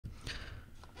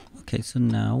Okay, so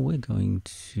now we're going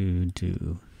to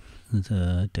do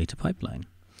the data pipeline.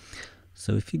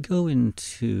 So if you go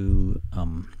into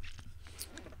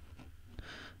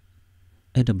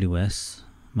AWS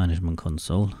Management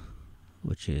Console,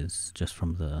 which is just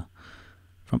from the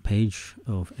front page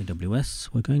of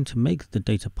AWS, we're going to make the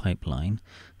data pipeline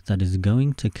that is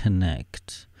going to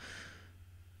connect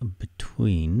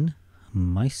between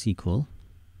MySQL,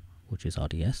 which is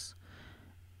RDS,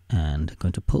 and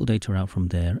going to pull data out from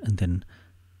there and then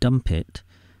dump it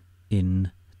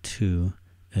into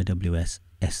AWS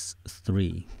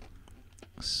S3.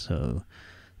 So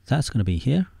that's going to be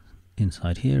here,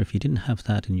 inside here. If you didn't have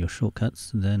that in your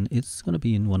shortcuts, then it's going to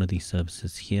be in one of these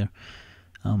services here.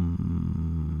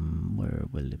 Where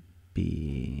will it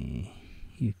be?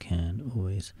 You can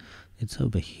always, it's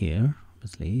over here,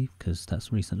 obviously, because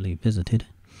that's recently visited.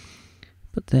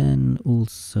 But then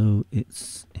also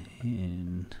it's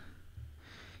in,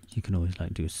 you can always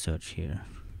like do a search here,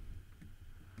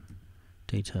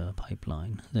 data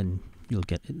pipeline, then you'll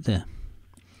get it there.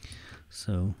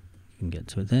 So you can get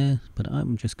to it there, but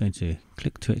I'm just going to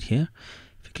click to it here.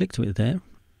 If you click to it there,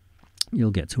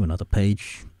 you'll get to another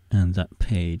page, and that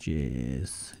page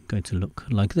is going to look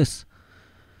like this.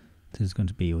 This is going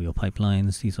to be all your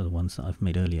pipelines. These are the ones that I've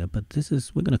made earlier, but this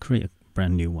is, we're going to create a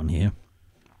brand new one here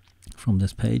from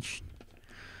this page.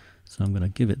 So I'm going to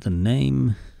give it the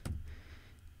name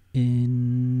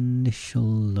Initial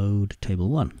Load Table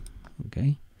 1.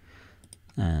 Okay,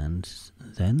 and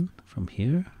then from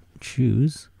here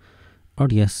choose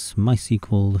RDS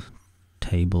MySQL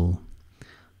table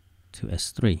to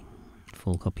S3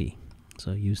 full copy.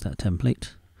 So use that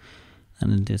template,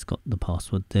 and it's got the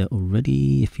password there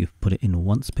already. If you've put it in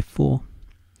once before,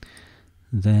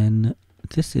 then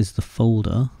this is the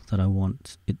folder that I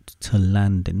want it to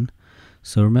land in.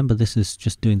 So remember, this is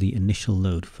just doing the initial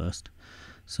load first.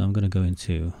 So I'm going to go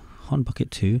into Hon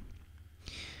bucket 2,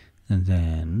 and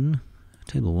then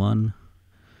table 1,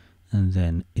 and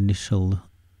then initial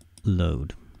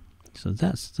load. So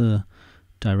that's the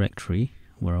directory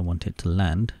where I want it to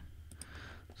land.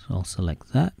 So I'll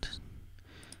select that.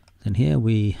 Then here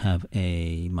we have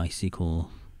a MySQL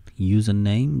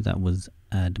username that was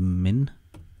admin.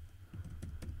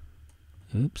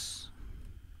 Oops.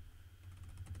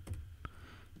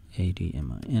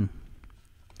 ADMIN.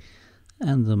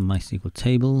 And the MySQL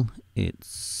table,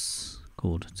 it's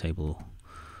called table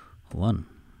 1.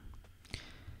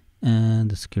 And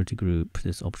the security group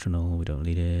is optional, we don't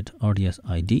need it. RDS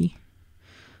ID.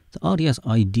 The RDS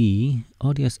ID,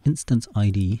 RDS instance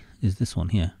ID, is this one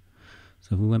here.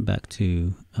 So if we went back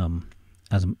to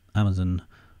Amazon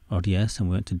RDS and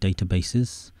we went to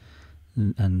databases,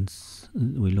 and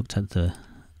we looked at the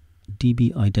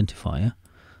DB identifier,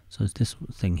 so it's this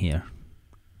thing here.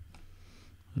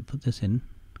 We put this in,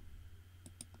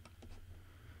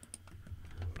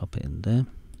 plop it in there,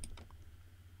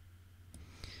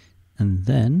 and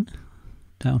then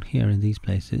down here in these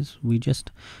places we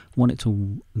just want it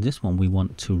to, this one we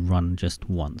want to run just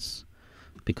once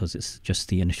because it's just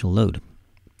the initial load.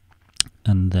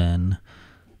 And then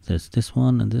there's this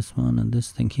one and this one and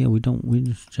this thing here. We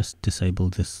just disable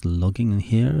this logging in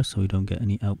here so we don't get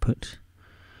any output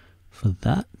for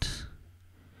that.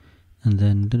 And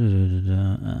then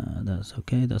that's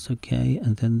okay,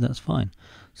 and then that's fine.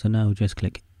 So now just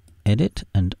click edit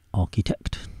and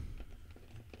architect.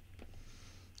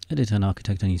 Edit and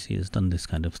architect, and you see it's done this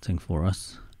kind of thing for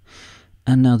us.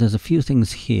 And now there's a few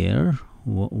things here.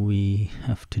 What we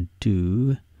have to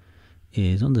do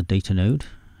is on the data node,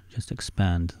 just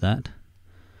expand that.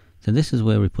 So this is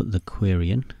where we put the query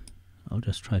in. I'll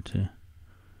just try to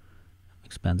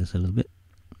expand this a little bit.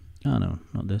 Oh no,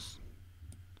 not this.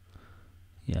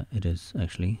 Yeah, it is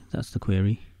actually. That's the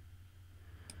query.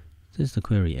 This is the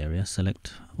query area.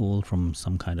 Select all from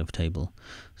some kind of table.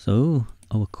 So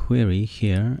our query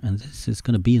here, and this is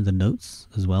going to be in the notes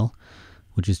as well,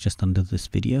 which is just under this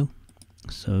video.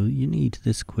 So you need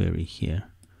this query here.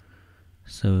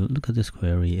 So look at this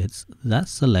query. It's that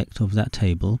select of that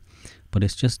table, but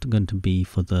it's just going to be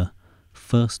for the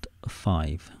first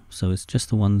 5. So it's just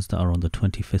the ones that are on the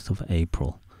 25th of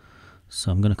April.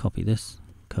 So I'm going to copy this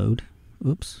code.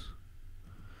 Oops.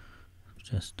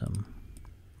 Just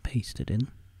paste it in.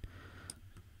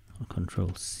 I'll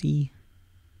Control C.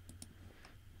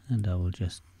 And I will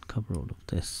just cover all of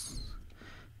this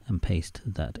and paste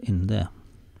that in there.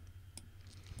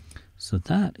 So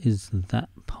that is that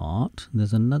part.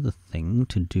 There's another thing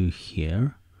to do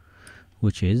here,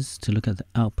 which is to look at the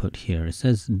output here. It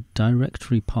says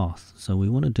directory path. So we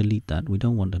want to delete that. We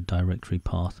don't want a directory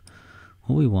path.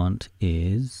 What we want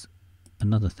is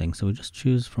another thing. So we just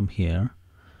choose from here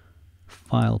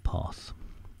file path.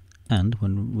 And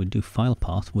when we do file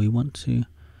path, we want to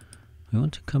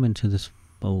come into this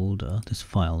folder, this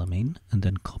file I mean, and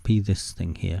then copy this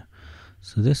thing here.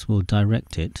 So this will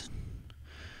direct it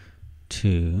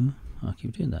to, I'll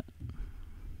keep doing that.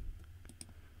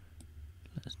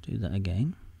 Let's do that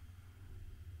again.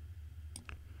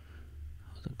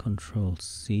 Control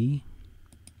C,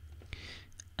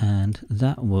 and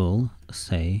that will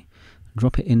say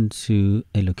drop it into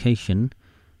a location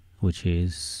which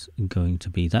is going to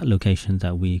be that location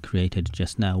that we created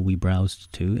just now, we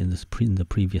browsed to in the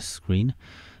previous screen,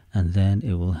 and then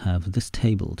it will have this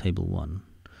table, table 1,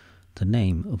 the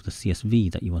name of the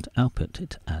CSV that you want to output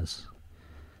it as.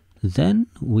 Then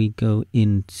we go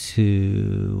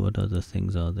into, what other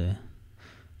things are there?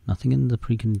 Nothing in the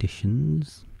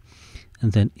preconditions.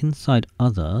 And then inside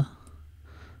other,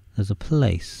 there's a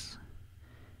place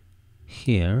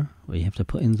here where you have to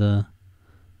put in the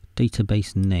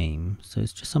database name. So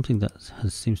it's just something that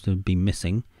seems to be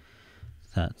missing.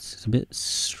 That's a bit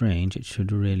strange. It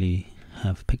should really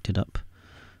have picked it up.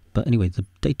 But anyway, the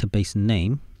database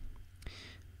name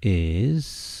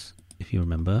is, if you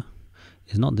remember,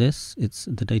 is not this. It's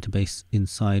the database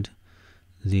inside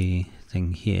the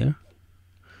thing here.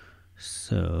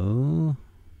 So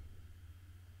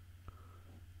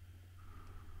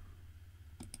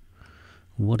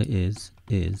what it is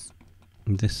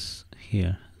this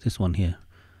here, this one here,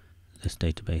 this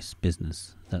database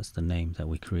business. That's the name that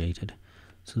we created.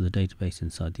 So the database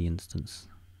inside the instance.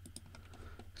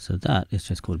 So that is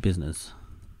just called business.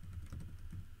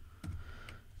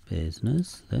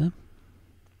 Business there.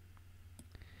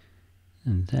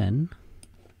 And then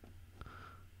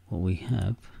what we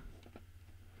have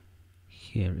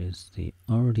here is the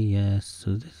RDS.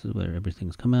 So this is where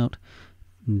everything's come out.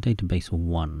 Database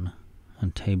 1.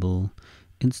 And table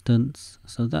instance,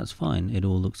 so that's fine, it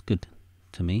all looks good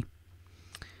to me.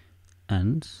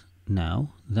 And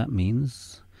now that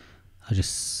means I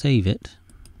just save it,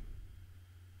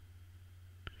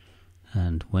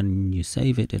 and when you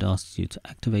save it, it asks you to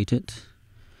activate it,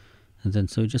 and then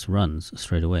so it just runs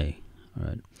straight away. All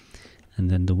right, and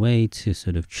then the way to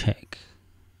sort of check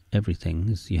everything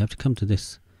is you have to come to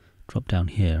this drop down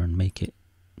here and make it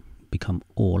become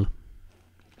all.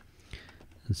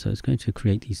 And so it's going to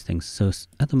create these things. So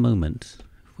at the moment,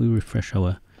 if we refresh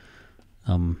our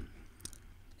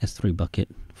S3 bucket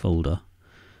folder,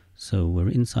 so we're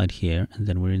inside here, and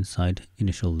then we're inside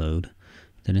initial load.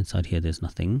 Then inside here there's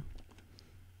nothing,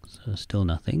 so still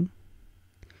nothing.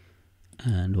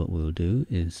 And what we'll do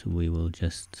is we will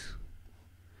just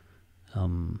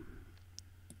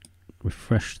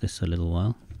refresh this a little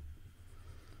while.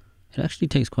 It actually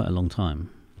takes quite a long time,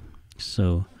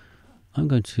 so I'm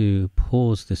going to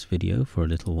pause this video for a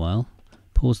little while,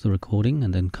 pause the recording,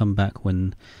 and then come back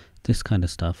when this kind of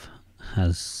stuff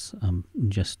has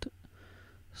just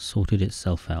sorted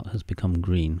itself out, has become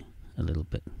green a little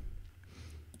bit.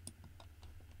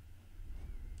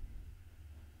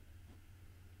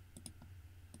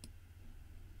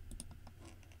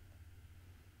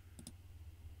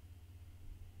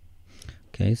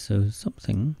 Okay, so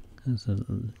something has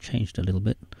changed a little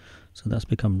bit, so that's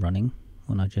become running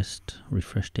when I just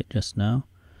refreshed it just now.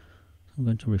 So I'm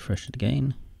going to refresh it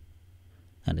again,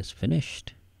 and it's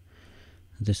finished.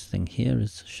 This thing here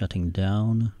is shutting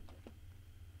down.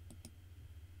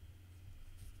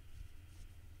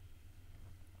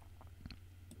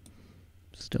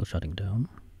 Still shutting down.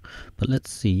 But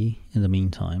let's see in the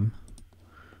meantime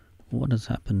what has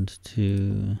happened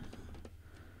to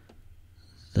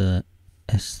the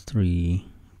S3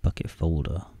 bucket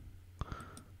folder.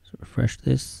 So refresh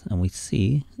this, and we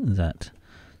see that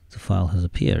the file has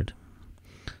appeared.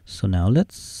 So now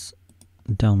let's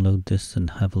download this and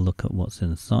have a look at what's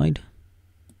inside.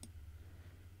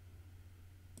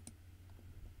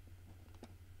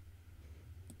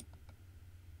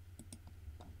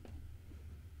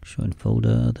 Show in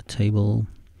folder, the table.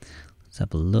 Let's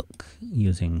have a look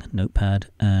using Notepad,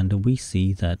 and we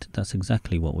see that that's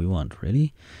exactly what we want,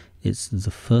 really. It's the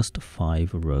first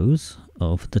 5 rows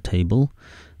of the table,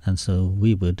 and so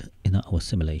we would, in our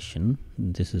simulation,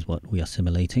 this is what we are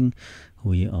simulating.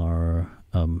 We are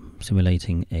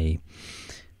simulating a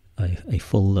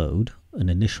full load, an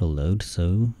initial load,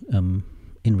 so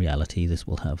in reality this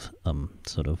will have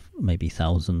sort of maybe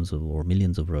thousands of, or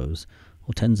millions of rows,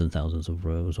 or tens and thousands of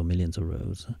rows, or millions of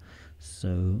rows.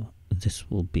 So this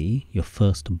will be your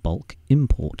first bulk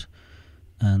import,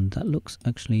 and that looks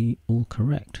actually all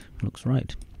correct. Looks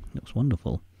right. Looks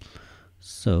wonderful.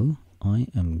 So I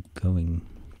am going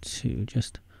to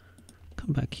just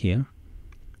come back here.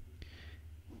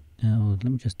 Now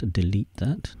let me just delete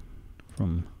that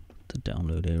from the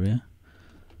download area.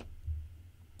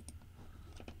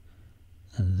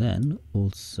 then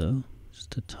also,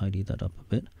 just to tidy that up a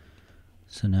bit,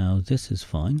 so now this is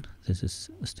fine, this is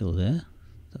still there,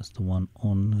 that's the one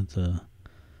on the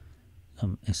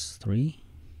S3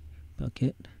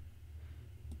 bucket.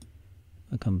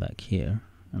 I come back here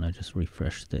and I just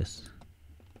refresh this,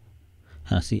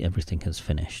 and I see everything has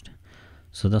finished.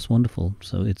 So that's wonderful.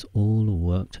 So it's all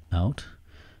worked out,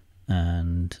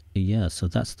 and yeah, so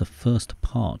that's the first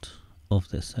part of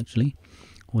this. Actually,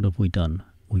 what have we done?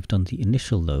 We've done the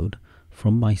initial load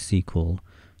from MySQL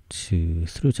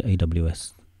through to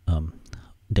AWS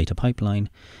Data Pipeline,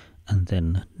 and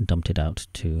then dumped it out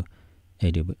to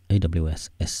AWS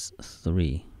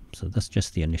S3. So that's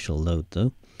just the initial load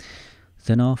though.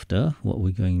 Then after, what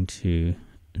we're going to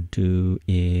do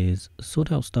is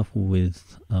sort out stuff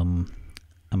with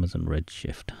Amazon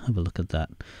Redshift. Have a look at that.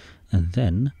 And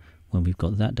then when we've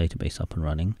got that database up and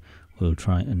running, we'll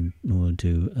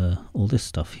do all this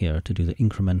stuff here to do the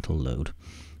incremental load.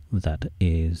 That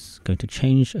is going to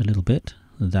change a little bit.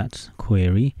 That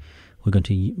query, we're going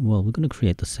to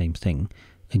create the same thing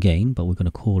again, but we're going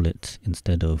to call it,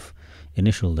 instead of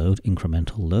initial load,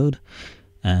 incremental load.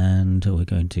 And we're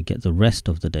going to get the rest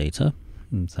of the data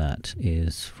that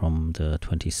is from the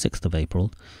 26th of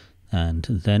April, and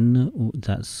then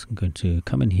that's going to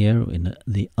come in here in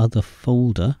the other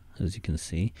folder. As you can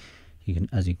see,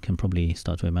 as you can probably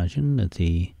start to imagine,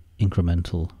 the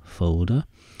incremental folder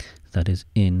that is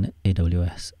in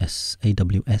AWS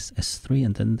S3,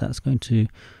 and then that's going to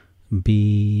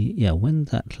be, when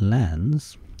that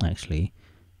lands, actually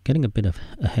getting a bit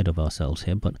ahead of ourselves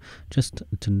here, but just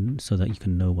so that you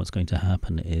can know what's going to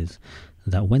happen is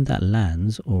that when that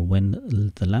lands, or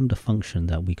when the Lambda function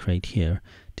that we create here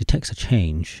detects a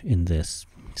change in this,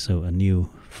 so a new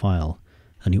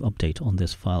update on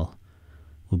this file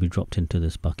will be dropped into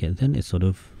this bucket, then it sort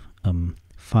of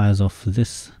fires off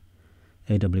this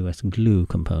AWS Glue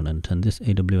component, and this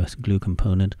AWS Glue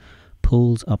component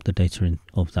pulls up the data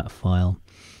of that file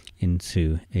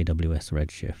into AWS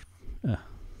Redshift.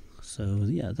 So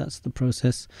yeah, that's the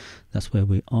process, that's where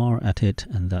we are at it,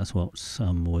 and that's what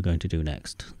we're going to do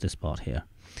next, this part here.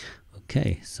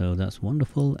 Okay, so that's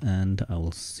wonderful, and I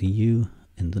will see you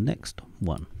in the next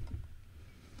one.